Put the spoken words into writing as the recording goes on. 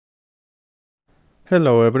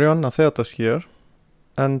Hello everyone, Atheatos here,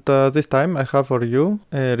 and this time I have for you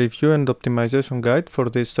a review and optimization guide for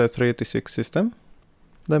this 386 system.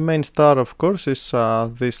 The main star of course is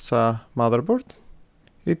this motherboard.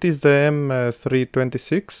 It is the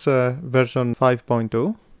M326 version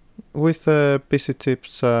 5.2 with PC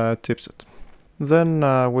chips chipset. Then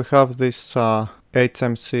we have this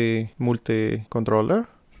HMC multi-controller.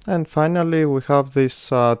 And finally we have this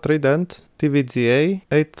Trident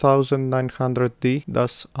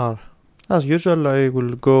TVGA8900D-R. As usual, I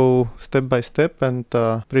will go step by step and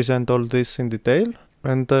present all this in detail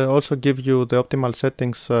and also give you the optimal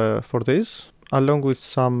settings for this along with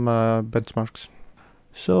some benchmarks.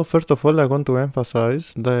 So first of all, I want to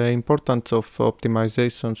emphasize the importance of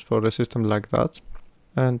optimizations for a system like that.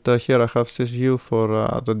 And here I have this view for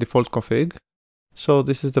the default config. So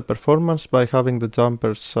this is the performance by having the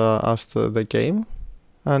jumpers as the game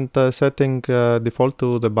and setting default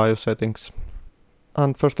to the BIOS settings.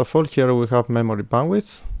 And first of all, here we have memory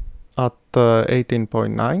bandwidth at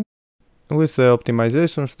 18.9. With the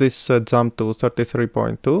optimizations, this jumped to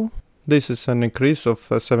 33.2. This is an increase of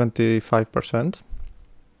 75%.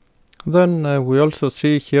 Then we also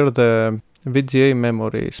see here the VGA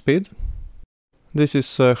memory speed. This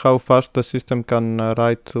is how fast the system can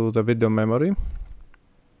write to the video memory.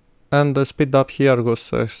 And the speed up here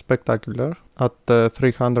was spectacular at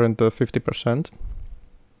 350%.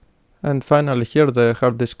 And finally here the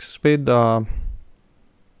hard disk speed from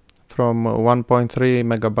 1.3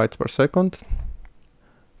 megabytes per second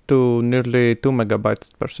to nearly 2 megabytes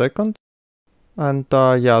per second. And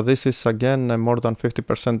yeah, this is again more than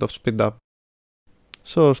 50% of speed up.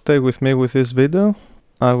 So stay with me with this video.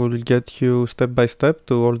 I will get you step by step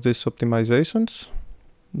to all these optimizations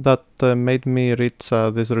that made me reach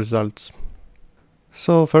these results.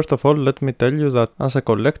 So first of all, let me tell you that as a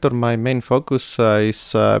collector my main focus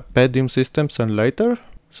is Pentium systems and later.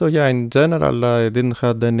 So yeah, in general I didn't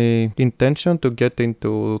have any intention to get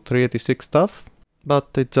into 386 stuff, but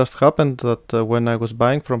it just happened that when I was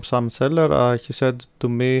buying from some seller he said to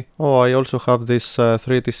me, oh, I also have this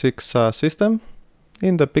 386 system.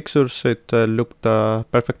 In the pictures it looked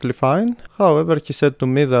perfectly fine. However, he said to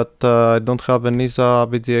me that I don't have an ISA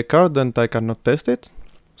VGA card and I cannot test it.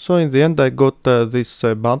 So in the end I got this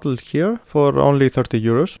bundle here for only 30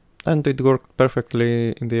 euros and it worked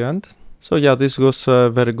perfectly in the end. So yeah, this was a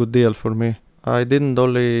very good deal for me. I didn't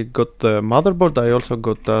only got the motherboard, I also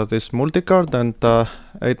got this multicard and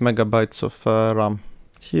 8 megabytes of RAM.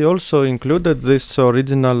 He also included this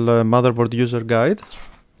original motherboard user guide.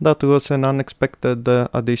 That was an unexpected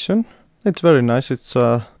addition. It's very nice, it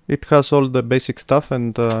has all the basic stuff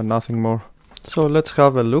and nothing more. So let's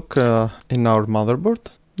have a look in our motherboard.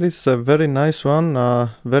 This is a very nice one,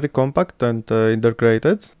 very compact and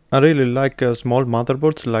integrated. I really like small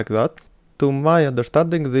motherboards like that. To my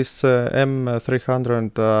understanding, this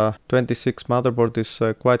M326 motherboard is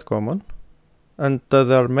quite common. And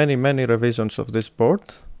there are many revisions of this board.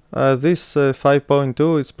 This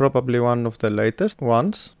 5.2 is probably one of the latest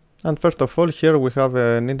ones. And first of all, here we have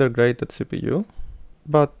an integrated CPU.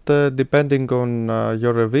 But depending on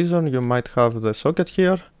your revision, you might have the socket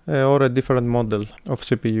here or a different model of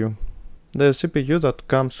CPU. The CPU that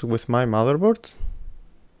comes with my motherboard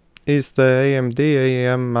is the AMD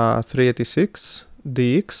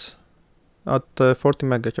AM386DX at 40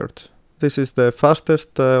 MHz. This is the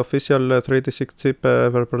fastest official 386 chip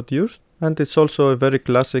ever produced, and it's also a very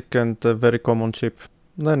classic and very common chip.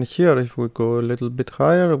 Then here, if we go a little bit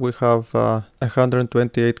higher, we have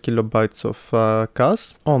 128 kilobytes of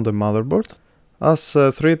cache on the motherboard. As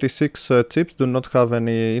 386 chips do not have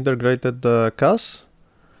any integrated cache,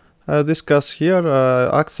 this cache here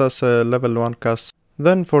acts as a level 1 cache.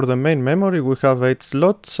 Then for the main memory we have 8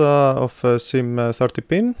 slots of SIM 30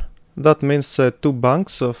 pin. That means 2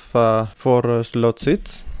 banks of 4 slots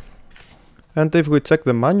each. And if we check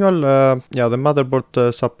the manual, yeah, the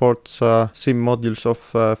motherboard supports SIM modules of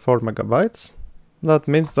 4 megabytes. That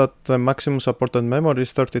means that the maximum supported memory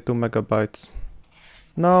is 32 megabytes.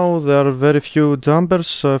 Now there are very few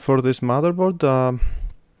jumpers for this motherboard,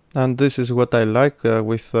 and this is what I like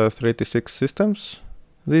with 386 systems.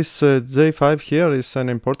 This J5 here is an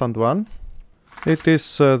important one. It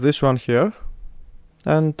is this one here.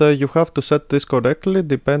 And you have to set this correctly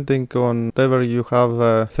depending on whether you have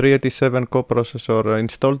a 387 coprocessor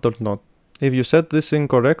installed or not. If you set this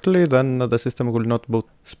incorrectly, then the system will not boot.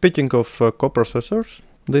 Speaking of coprocessors,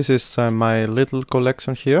 this is my little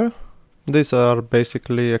collection here. These are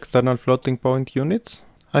basically external floating point units.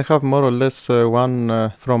 I have more or less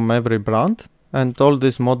one from every brand. And all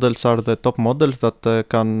these models are the top models that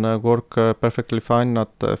can work perfectly fine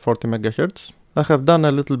at 40 MHz. I have done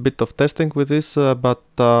a little bit of testing with this, but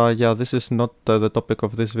yeah, this is not the topic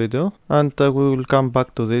of this video, and we will come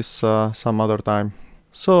back to this some other time.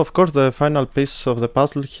 So of course the final piece of the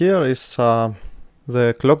puzzle here is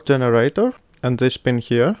the clock generator and this pin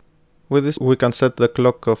here. With this we can set the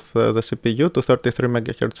clock of the CPU to 33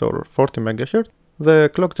 MHz or 40 MHz. The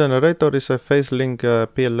clock generator is a PhaseLink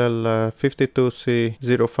PLL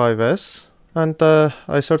 52C05S, and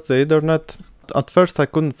I searched the internet. At first I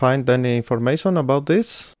couldn't find any information about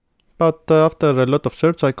this, but after a lot of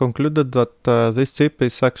search I concluded that this chip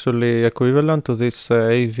is actually equivalent to this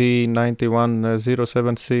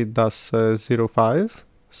AV9107C-05.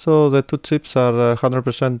 So the two chips are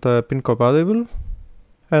 100% pin compatible.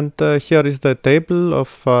 And here is the table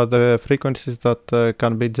of the frequencies that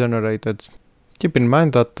can be generated. Keep in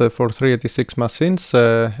mind that for 386 machines,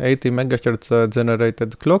 80 MHz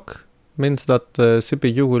generated clock means that the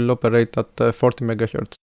CPU will operate at 40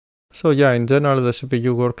 MHz. So yeah, in general the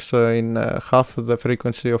CPU works in half the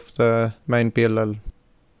frequency of the main PLL.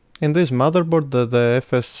 In this motherboard the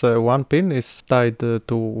FS1 pin is tied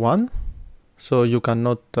to 1, so you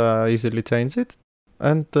cannot easily change it.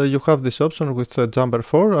 And you have this option with jumper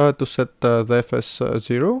 4 to set the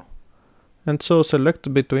FS0. And so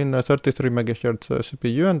select between 33 MHz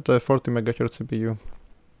CPU and 40 MHz CPU.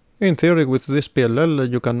 In theory, with this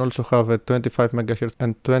PLL you can also have a 25 MHz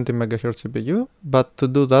and 20 MHz CPU, but to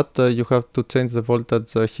do that you have to change the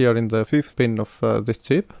voltage here in the 5th pin of this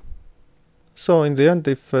chip. So in the end,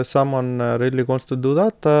 if someone really wants to do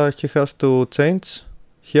that, he has to change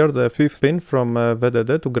here the 5th pin from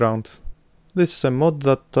VDD to ground. This is a mode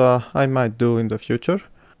that I might do in the future.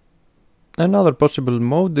 Another possible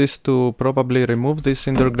mode is to probably remove this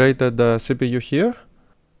integrated CPU here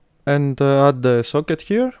and add the socket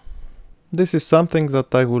here. This is something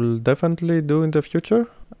that I will definitely do in the future.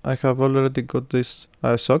 I have already got this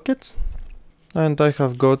socket, and I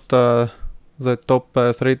have got the top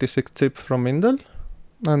 386 chip from Intel,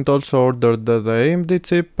 and also ordered the AMD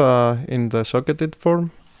chip in the socketed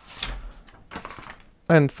form.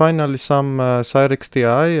 And finally some Cyrix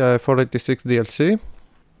TI 486 DLC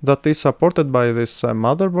that is supported by this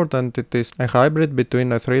motherboard, and it is a hybrid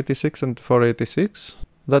between a 386 and 486.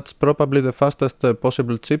 That's probably the fastest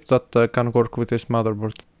possible chip that can work with this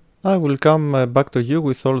motherboard. I will come back to you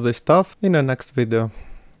with all this stuff in the next video.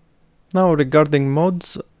 Now regarding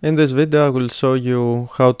mods, in this video I will show you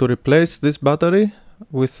how to replace this battery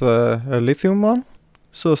with a lithium one.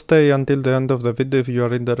 So stay until the end of the video if you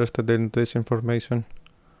are interested in this information.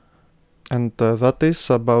 And that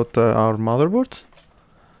is about our motherboard.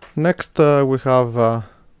 Next we have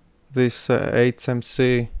this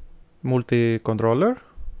HMC multi-controller.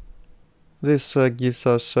 This gives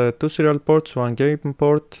us 2 serial ports, 1 game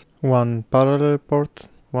port, 1 parallel port,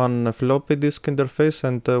 1 floppy disk interface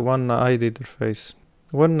and 1 ID interface.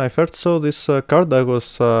 When I first saw this card I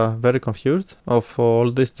was very confused of all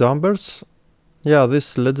these jumpers. Yeah,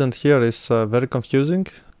 this legend here is very confusing.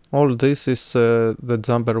 All this is the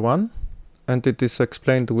jumper 1, and it is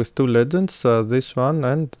explained with 2 legends, this one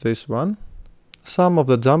and this one. Some of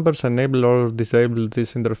the jumpers enable or disable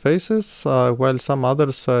these interfaces, while some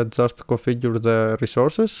others just configure the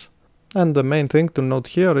resources. And the main thing to note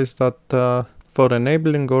here is that for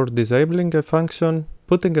enabling or disabling a function,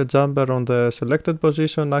 putting a jumper on the selected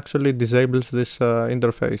position actually disables this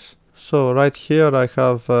interface. So right here I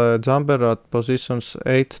have a jumper at positions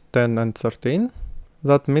 8, 10 and 13.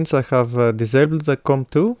 That means I have disabled the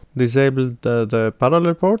COM2, disabled the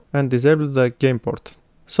parallel port and disabled the game port.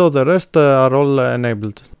 So the rest are all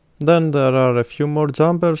enabled. Then there are a few more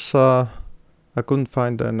jumpers. I couldn't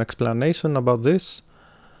find an explanation about this.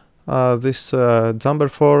 This jumper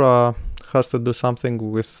 4 has to do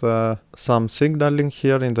something with some signaling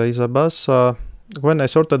here in the ISA bus. When I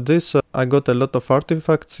sorted this, I got a lot of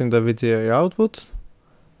artifacts in the VGA output.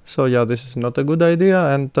 So yeah, this is not a good idea,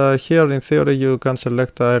 and here in theory you can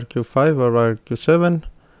select RQ5 or RQ7,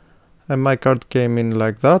 and my card came in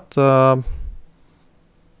like that.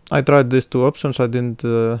 I tried these 2 options, I didn't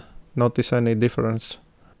notice any difference.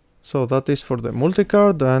 So that is for the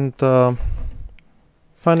multicard, and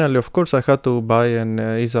finally of course I had to buy an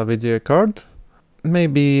ISA VGA card.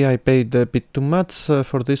 Maybe I paid a bit too much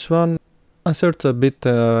for this one. I searched a bit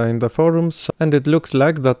in the forums, and it looks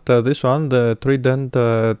like that this one, the Trident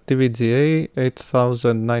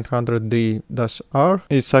TVGA8900D-R,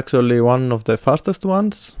 is actually one of the fastest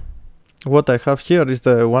ones. What I have here is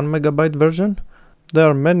the 1 MB version. There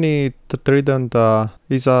are many Trident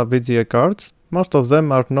ISA VGA cards. Most of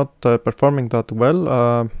them are not performing that well,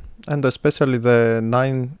 and especially the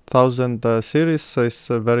 9000 series is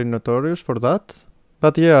very notorious for that.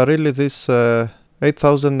 But yeah, really this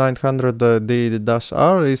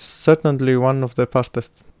VGA8900D-R is certainly one of the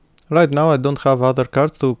fastest. Right now I don't have other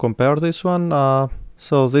cards to compare this one,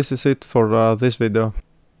 so this is it for this video.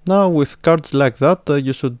 Now with cards like that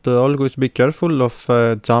you should always be careful of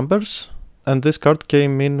jumpers, and this card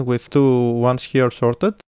came in with two ones here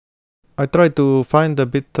sorted. I tried to find a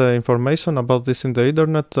bit information about this in the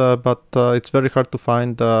internet, but it's very hard to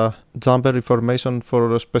find jumper information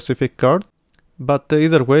for a specific card. But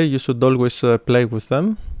either way, you should always play with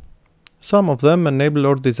them. Some of them enable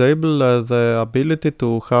or disable the ability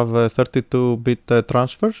to have 32-bit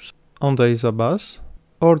transfers on the ISA bus,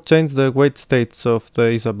 or change the weight states of the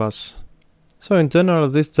ISA bus. So in general,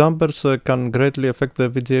 these jumpers can greatly affect the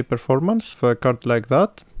VGA performance of a card like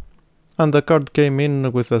that. And the card came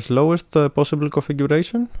in with the slowest possible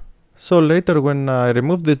configuration. So later when I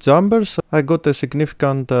removed the jumpers, I got a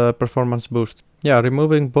significant performance boost. Yeah,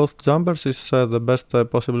 removing both jumpers is the best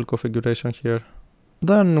possible configuration here.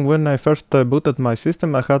 Then when I first booted my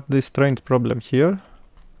system, I had this strange problem here,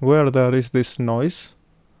 where there is this noise.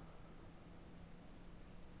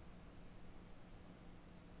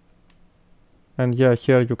 And yeah,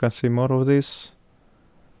 here you can see more of this.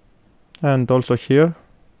 And also here.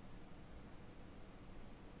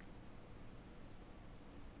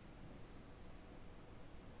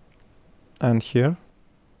 And here.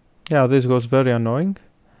 Yeah, this was very annoying.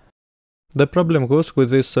 The problem was with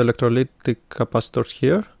these electrolytic capacitors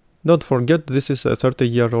here. Don't forget, this is a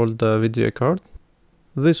 30-year-old VGA card.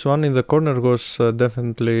 This one in the corner was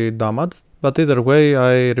definitely damaged, but either way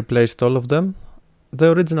I replaced all of them.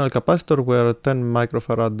 The original capacitor were 10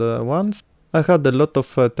 microfarad ones. I had a lot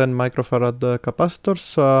of 10 microfarad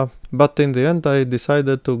capacitors, but in the end I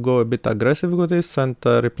decided to go a bit aggressive with this and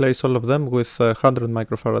replace all of them with 100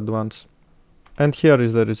 microfarad ones. And here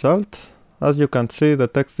is the result. As you can see, the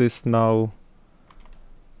text is now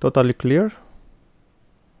totally clear.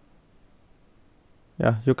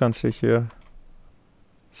 Yeah, you can see here.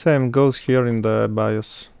 Same goes here in the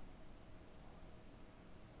BIOS.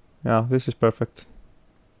 Yeah, this is perfect.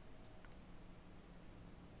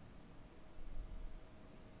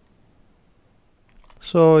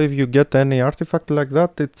 So if you get any artifact like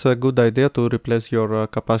that, it's a good idea to replace your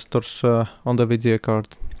capacitors on the VGA card.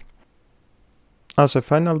 As a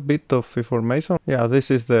final bit of information, yeah,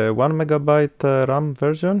 this is the 1 MB RAM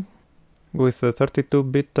version with a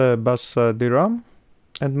 32-bit bus DRAM,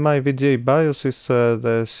 and my VGA BIOS is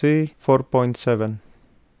the C4.7.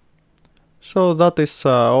 So that is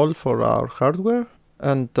all for our hardware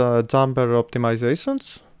and jumper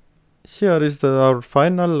optimizations. Here is our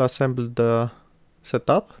final assembled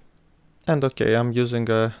setup. And okay, I'm using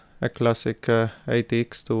a classic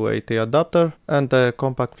 80X to 80 adapter and a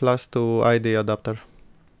compact flash to ID adapter.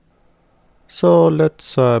 So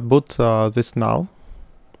let's boot this now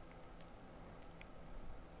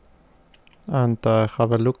and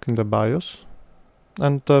have a look in the BIOS.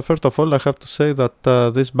 And first of all, I have to say that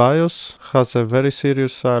this BIOS has a very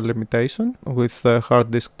serious limitation with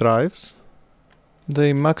hard disk drives.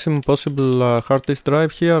 The maximum possible hard disk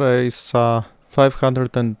drive here is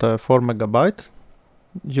 504 MB.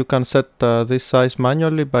 You can set this size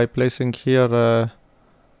manually by placing here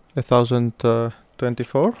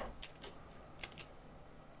 1024.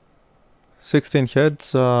 16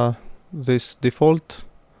 heads, this default,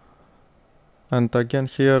 and again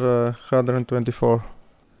here 124,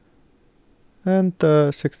 and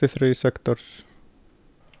 63 sectors.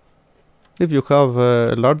 If you have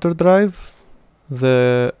a larger drive,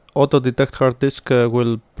 the auto detect hard disk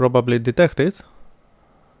will probably detect it,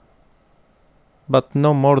 but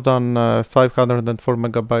no more than 504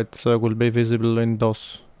 MB will be visible in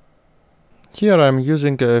DOS. Here I'm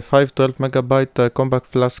using a 512 MB compact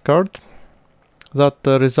flash card. That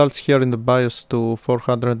results here in the BIOS to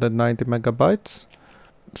 490 MB.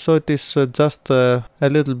 So it is just a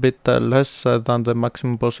little bit less than the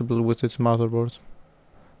maximum possible with its motherboard.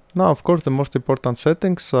 Now, of course, the most important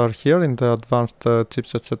settings are here in the advanced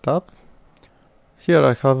chipset setup. Here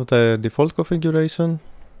I have the default configuration.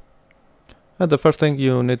 And the first thing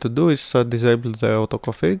you need to do is disable the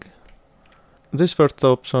autoconfig. This first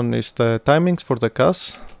option is the timings for the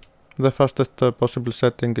cache. The fastest possible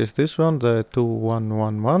setting is this one, the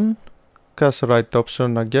 2111. Cache write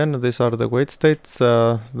option, again, these are the wait states.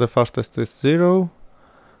 The fastest is 0.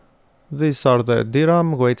 These are the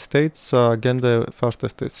DRAM wait states, again the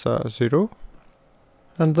fastest is 0.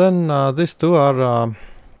 And then these two are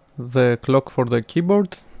the clock for the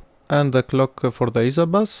keyboard and the clock for the ISA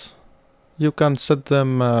bus. You can set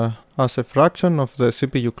them as a fraction of the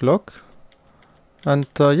CPU clock. And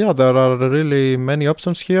yeah, there are really many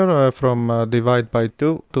options here, from divide by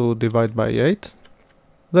 2 to divide by 8.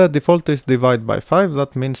 The default is divide by 5,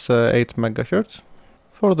 that means 8 MHz.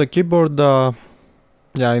 For the keyboard,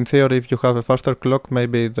 yeah, in theory, if you have a faster clock,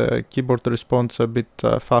 maybe the keyboard responds a bit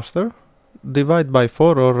faster. Divide by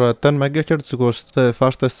 4 or 10 MHz was the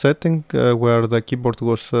fastest setting where the keyboard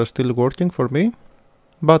was still working for me.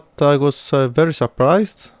 But I was very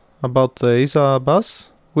surprised about the ISA bus.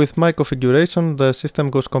 With my configuration, the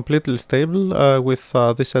system was completely stable with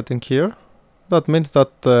this setting here. That means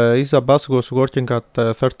that the ISA bus was working at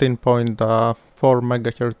 13.4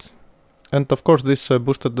 MHz. And of course this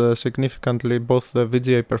boosted significantly both the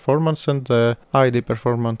VGA performance and the ID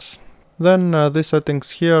performance. Then these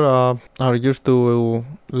settings here are used to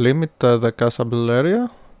limit the cacheable area.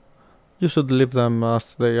 You should leave them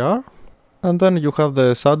as they are. And then you have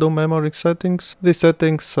the shadow memory settings. These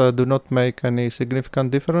settings do not make any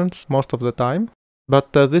significant difference most of the time.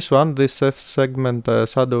 But this one, this F-segment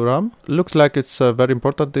shadow RAM, looks like it's very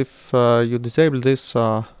important. If you disable this,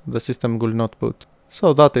 the system will not boot.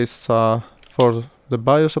 So that is for the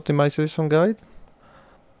BIOS optimization guide.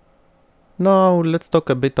 Now let's talk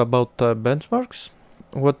a bit about benchmarks.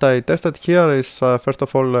 What I tested here is first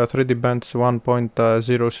of all 3D Bench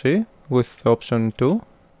 1.0C with option 2.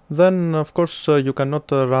 Then of course you cannot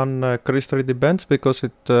run Chris 3D Bench because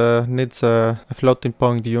it needs a floating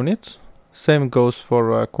point unit. Same goes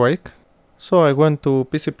for Quake. So I went to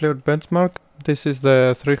PC Player benchmark. This is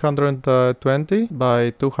the 320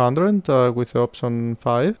 by 200 with the option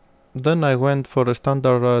 5. Then I went for a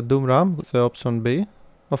standard Doom RAM with the option B.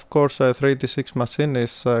 Of course a 386 machine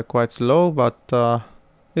is quite slow, but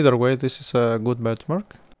either way this is a good benchmark.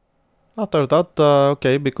 After that,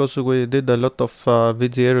 okay, because we did a lot of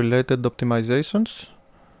VGA related optimizations,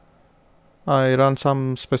 I ran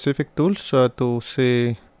some specific tools to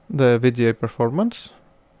see the VGA performance.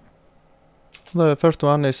 The first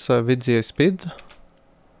one is VGA speed.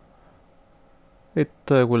 It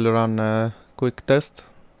will run a quick test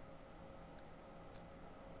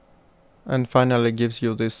and finally gives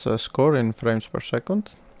you this score in frames per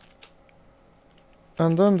second.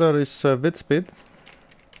 And then there is vid speed.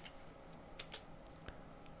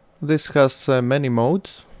 This has many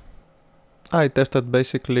modes. I tested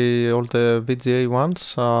basically all the VGA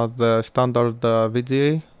ones, the standard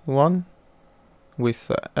VGA one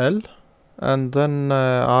with L, and then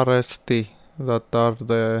RST, that are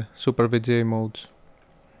the super VGA modes.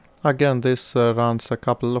 Again, this runs a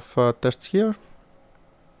couple of tests here,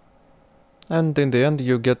 and in the end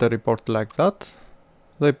you get a report like that.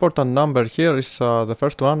 The important number here is the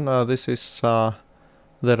first one. This is the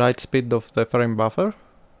write speed of the frame buffer,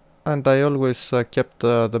 and I always kept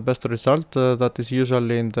the best result, that is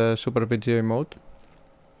usually in the super VGA mode.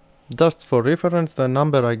 Just for reference, the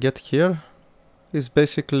number I get here is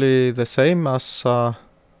basically the same as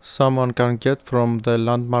someone can get from the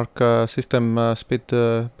landmark system speed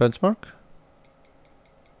benchmark.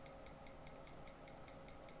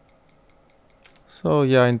 So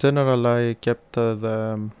yeah, in general I kept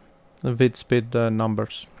the vid speed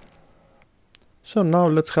numbers. So now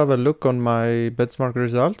let's have a look on my benchmark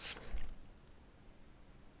results.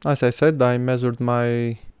 As I said, I measured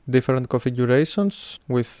my different configurations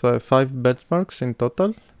with 5 benchmarks in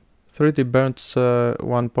total. 3D Bench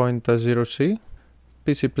 1.0C,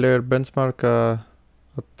 PC Player benchmark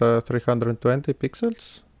at 320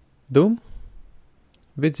 pixels, Doom,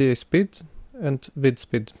 VGA speed and vid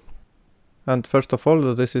speed. And first of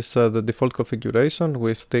all, this is the default configuration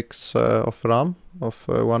with sticks of RAM of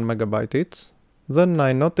 1 MB each. Then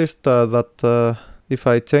I noticed that if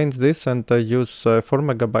I change this and use 4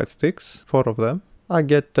 MB sticks, 4 of them, I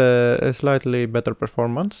get a slightly better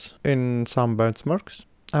performance in some benchmarks.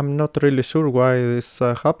 I'm not really sure why this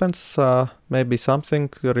happens, maybe something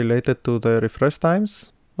related to the refresh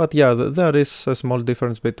times. But yeah, there is a small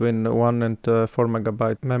difference between 1 and 4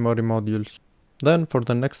 MB memory modules. Then for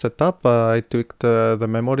the next setup, I tweaked the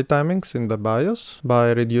memory timings in the BIOS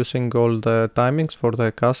by reducing all the timings for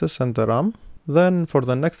the caches and the RAM. Then for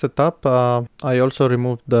the next setup, I also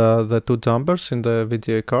removed the 2 jumpers in the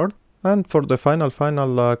VGA card. And for the final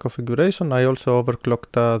configuration, I also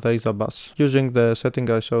overclocked the ISA bus using the setting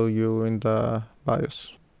I show you in the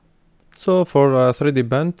BIOS. So for 3D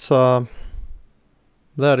Bench,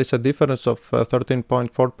 there is a difference of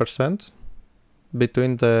 13.4%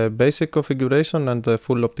 between the basic configuration and the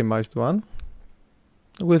full optimized one.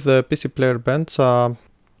 With the PC Player Bench,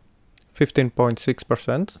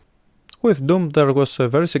 15.6%. With Doom, there was a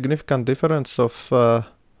very significant difference of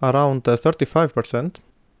around 35%.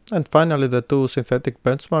 And finally, the 2 synthetic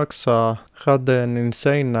benchmarks had an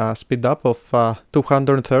insane speed up of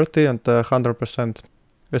 230 and 100%.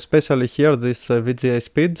 especially here this VGA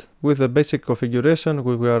speed. With the basic configuration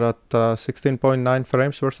we were at 16.9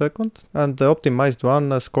 frames per second, and the optimized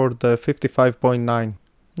one scored 55.9.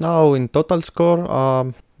 Now in total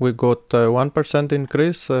score we got 1%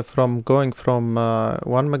 increase from going from 1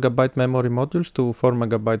 MB memory modules to 4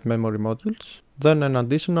 MB memory modules. Then an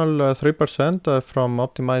additional 3% from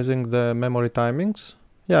optimizing the memory timings.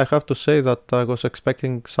 Yeah, I have to say that I was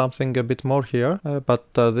expecting something a bit more here,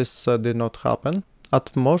 but this did not happen.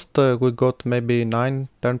 At most we got maybe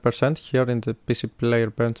 9-10% here in the PC player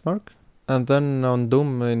benchmark, and then on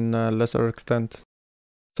Doom in lesser extent.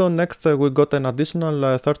 So next we got an additional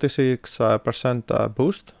 36%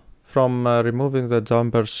 boost from removing the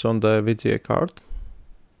jumpers on the VGA card.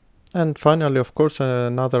 And finally, of course,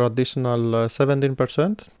 another additional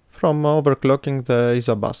 17% from overclocking the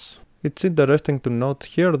ISA bus. It's interesting to note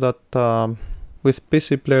here that with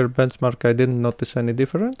PC player benchmark I didn't notice any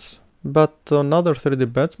difference, but on other 3D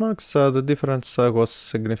benchmarks the difference was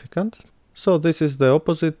significant. So this is the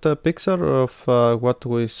opposite picture of what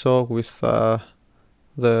we saw with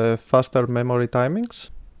the faster memory timings.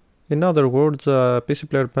 In other words, PC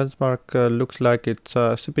player benchmark looks like it's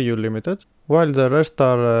CPU limited, while the rest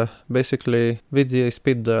are basically VGA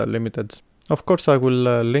speed limited. Of course I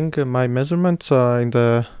will link my measurements in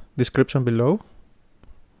the description below.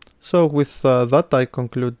 So with that I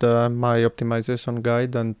conclude my optimization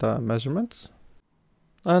guide and measurements.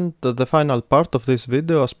 And the final part of this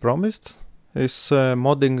video, as promised, is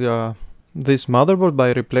modding this motherboard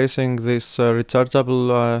by replacing this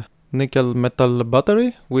rechargeable nickel metal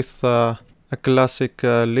battery with a classic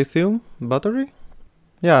lithium battery.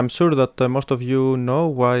 Yeah, I'm sure that most of you know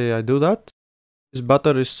why I do that. These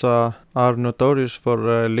batteries are notorious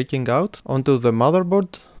for leaking out onto the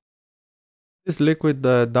motherboard. This liquid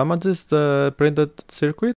damages the printed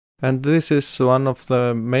circuit, and this is one of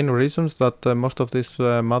the main reasons that most of these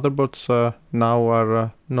motherboards now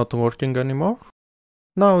are not working anymore.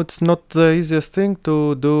 Now it's not the easiest thing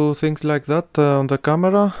to do things like that on the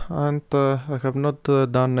camera, and I have not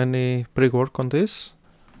done any pre-work on this.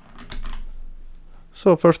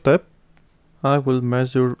 So first step, I will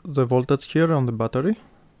measure the voltage here on the battery,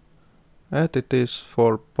 and it is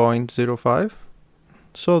 4.05.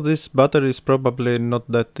 So this battery is probably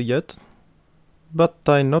not dead yet, but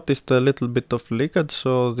I noticed a little bit of leakage,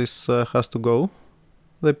 so this has to go.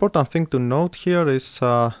 The important thing to note here is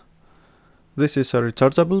this is a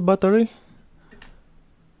rechargeable battery,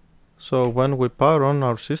 so when we power on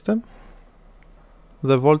our system,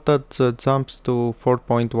 the voltage jumps to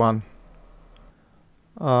 4.1.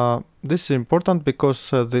 This is important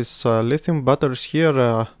because these lithium batteries here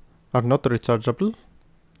are not rechargeable,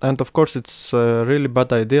 and of course it's a really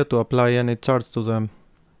bad idea to apply any charge to them.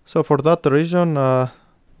 So for that reason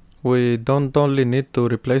we don't only need to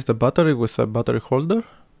replace the battery with a battery holder,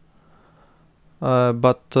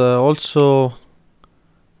 but also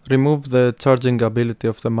remove the charging ability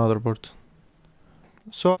of the motherboard.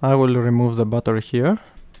 So I will remove the battery here.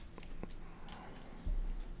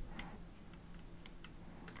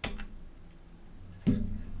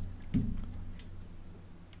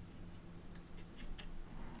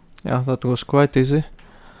 Yeah, that was quite easy.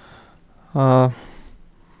 So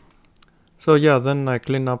yeah, then I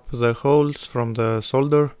clean up the holes from the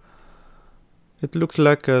solder. It looks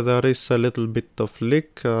like there is a little bit of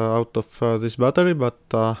leak out of this battery, but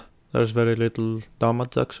there's very little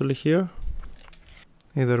damage actually here.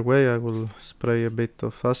 Either way, I will spray a bit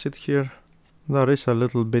of acid here. There is a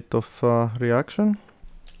little bit of reaction.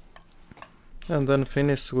 And then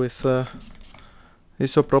finish with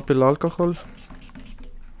isopropyl alcohol.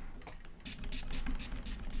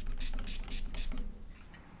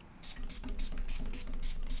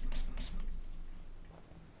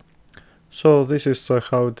 So this is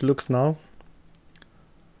how it looks now.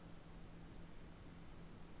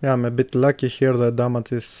 Yeah, I'm a bit lucky here, the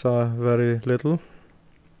damage is very little.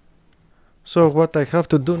 So what I have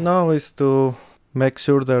to do now is to make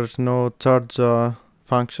sure there's no charge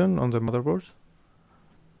function on the motherboard.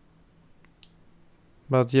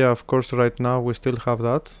 But yeah, of course right now we still have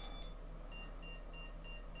that.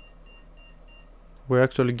 We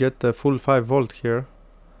actually get a full 5 volt here.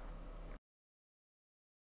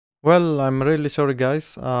 Well, I'm really sorry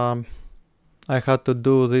guys, I had to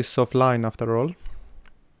do this offline after all.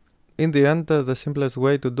 In the end, the simplest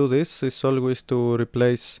way to do this is always to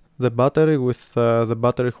replace the battery with the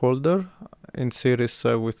battery holder in series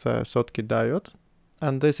with a Schottky diode.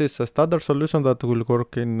 And this is a standard solution that will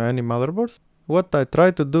work in any motherboard. What I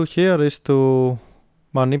try to do here is to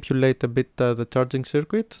manipulate a bit the charging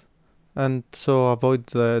circuit and so avoid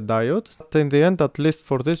the diode. But in the end, at least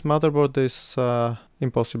for this motherboard, is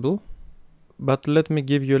impossible. But let me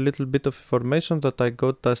give you a little bit of information that I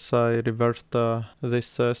got as I reversed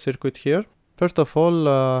this circuit here. First of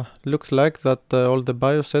all, looks like that all the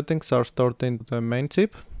BIOS settings are stored in the main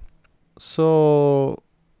chip. So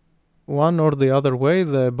one or the other way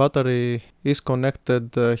the battery is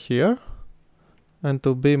connected here, and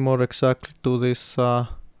to be more exact to this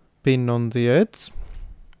pin on the edge.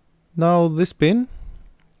 Now this pin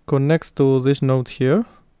connects to this node here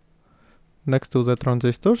next to the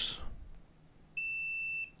transistors,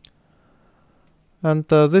 and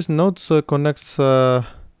this node connects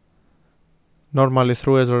normally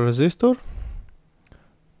through as a resistor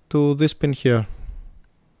to this pin here,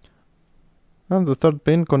 and the third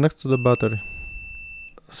pin connects to the battery.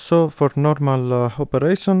 So for normal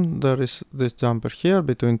operation there is this jumper here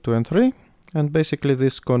between 2 and 3, and basically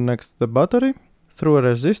this connects the battery through a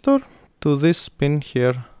resistor to this pin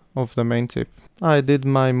here of the main chip. I did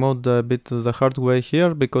my mod a bit the hard way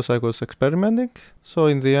here because I was experimenting, so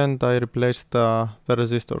in the end I replaced the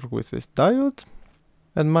resistor with this diode,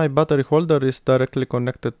 and my battery holder is directly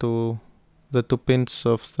connected to the 2 pins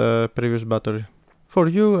of the previous battery. For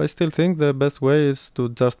you, I still think the best way is to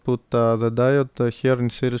just put the diode here in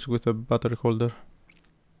series with the battery holder.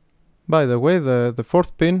 By the way, the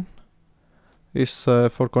fourth pin is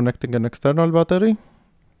for connecting an external battery,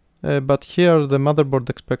 but here the motherboard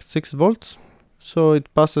expects 6 volts, so it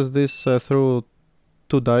passes this through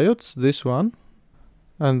 2 diodes, this one,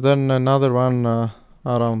 and then another one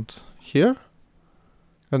around here,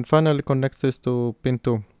 and finally connects this to pin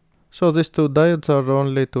 2. So these 2 diodes are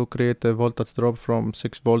only to create a voltage drop from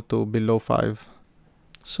 6 volt to below 5.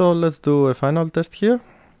 So let's do a final test here.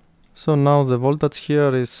 So now the voltage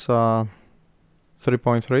here is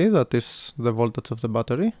 3.3, that is the voltage of the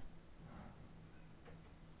battery.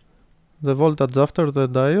 The voltage after the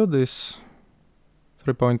diode is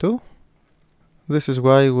 3.2. This is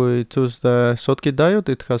why we choose the Schottky diode,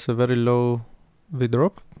 it has a very low V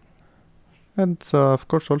drop. And of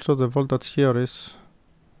course also the voltage here is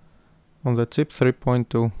on the chip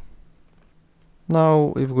 3.2.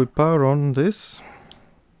 Now if we power on this,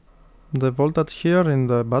 the voltage here in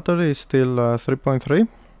the battery is still 3.3.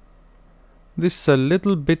 This is a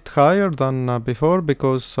little bit higher than before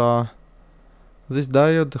because this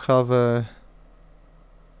diode have a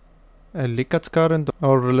leakage current,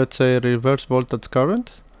 or let's say reverse voltage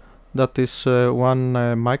current, that is 1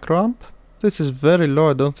 microamp. This is very low,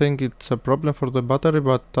 I don't think it's a problem for the battery,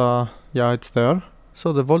 but yeah, it's there.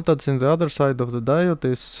 So the voltage in the other side of the diode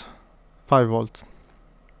is 5 volts,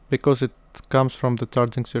 because it comes from the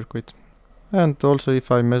charging circuit. And also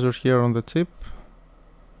if I measure here on the chip,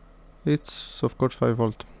 it's of course 5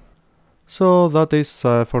 volt. So that is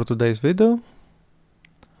for today's video.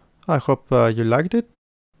 I hope you liked it.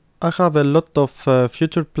 I have a lot of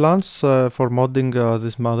future plans for modding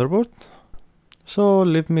this motherboard. So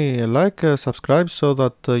leave me a like, subscribe so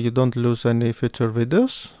that you don't lose any future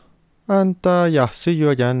videos. And yeah, see you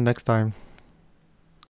again next time.